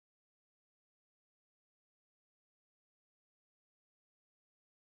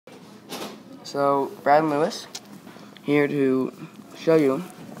So, Brad and Lewis, here to show you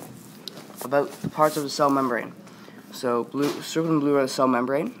about the parts of the cell membrane. So, circle and blue are the cell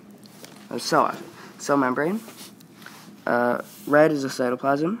membrane, cell membrane. Red is the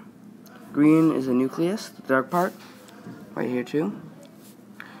cytoplasm. Green is the nucleus, the dark part, right here too.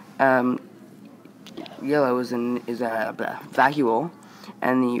 Yellow is a vacuole,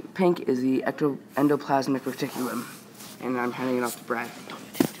 and the pink is the endoplasmic reticulum. And I'm handing it off to Brad.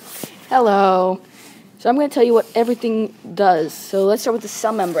 Hello. So I'm going to tell you what everything does. So let's start with the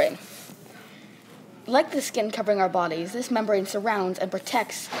cell membrane. Like the skin covering our bodies, this membrane surrounds and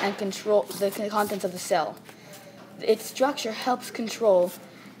protects and controls the contents of the cell. Its structure helps control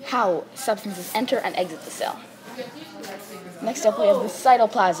how substances enter and exit the cell. Next up, we have the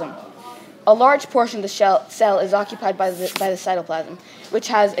cytoplasm. A large portion of the cell is occupied by the cytoplasm, which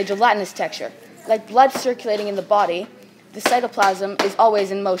has a gelatinous texture. Like blood circulating in the body, the cytoplasm is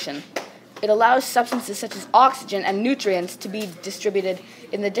always in motion. It allows substances such as oxygen and nutrients to be distributed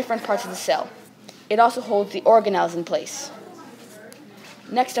in the different parts of the cell. It also holds the organelles in place.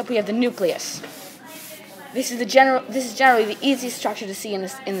 Next up, we have the nucleus. This is generally the easiest structure to see in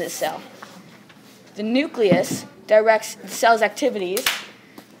this cell. The nucleus directs the cell's activities.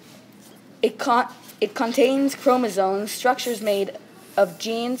 It contains chromosomes, structures made of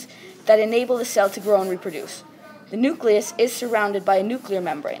genes that enable the cell to grow and reproduce. The nucleus is surrounded by a nuclear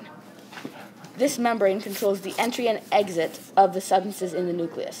membrane. This membrane controls the entry and exit of the substances in the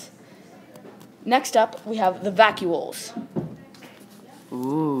nucleus. Next up, we have the vacuoles.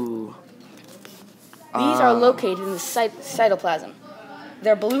 Ooh. These are located in the cytoplasm.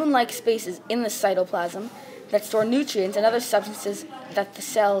 They're balloon-like spaces in the cytoplasm that store nutrients and other substances that the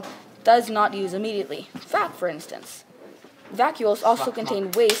cell does not use immediately. Fat, for instance. Vacuoles also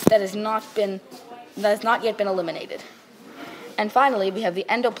contain waste that has not yet been eliminated. And finally, we have the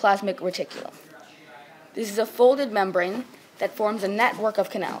endoplasmic reticulum. This is a folded membrane that forms a network of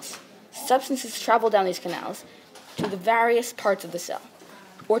canals. Substances travel down these canals to the various parts of the cell,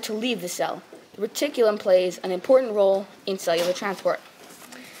 or to leave the cell. The reticulum plays an important role in cellular transport.